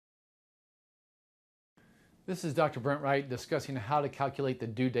This is Dr. Brent Wright discussing how to calculate the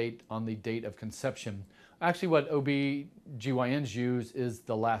due date on the date of conception. Actually, what OB/GYNs use is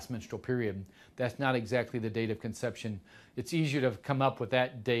the last menstrual period. That's not exactly the date of conception. It's easier to come up with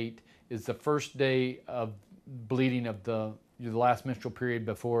that date is the first day of bleeding of the last menstrual period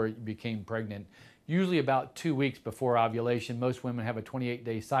before you became pregnant. Usually about 2 weeks before ovulation. Most women have a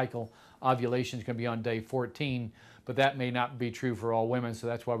 28-day cycle. Ovulation is going to be on day 14, but that may not be true for all women, so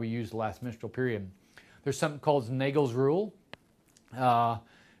that's why we use the last menstrual period. There's something called Nagel's rule.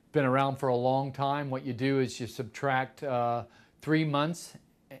 Been around for a long time. What you do is you subtract 3 months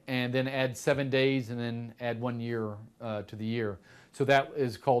and then add 7 days and then add 1 year to the year. So that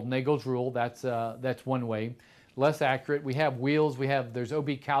is called Nagel's rule. That's one way. Less accurate. We have wheels. There's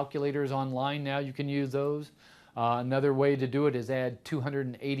OB calculators online now. You can use those. Another way to do it is add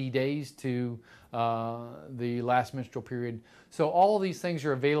 280 days to the last menstrual period. So all of these things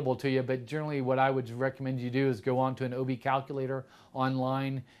are available to you, but generally what I would recommend you do is go on to an OB calculator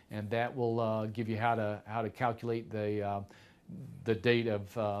online, and that will give you how to calculate the date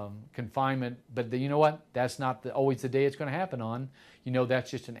of confinement. But you know what? That's not always the day it's going to happen on. You know,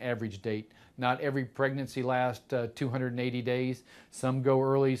 that's just an average date. Not every pregnancy lasts 280 days. Some go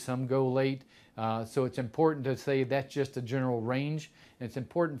early, some go late. So it's important to say that's just a general range. And it's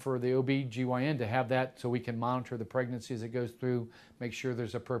important for the OB/GYN to have that so we can monitor the pregnancy as it goes through, make sure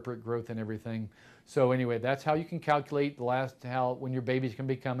there's appropriate growth and everything. So anyway, that's how you can calculate when your baby's going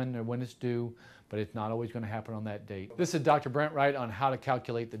to be coming or when it's due, but it's not always going to happen on that date. This is Dr. Brent Wright on how to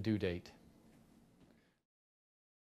calculate the due date.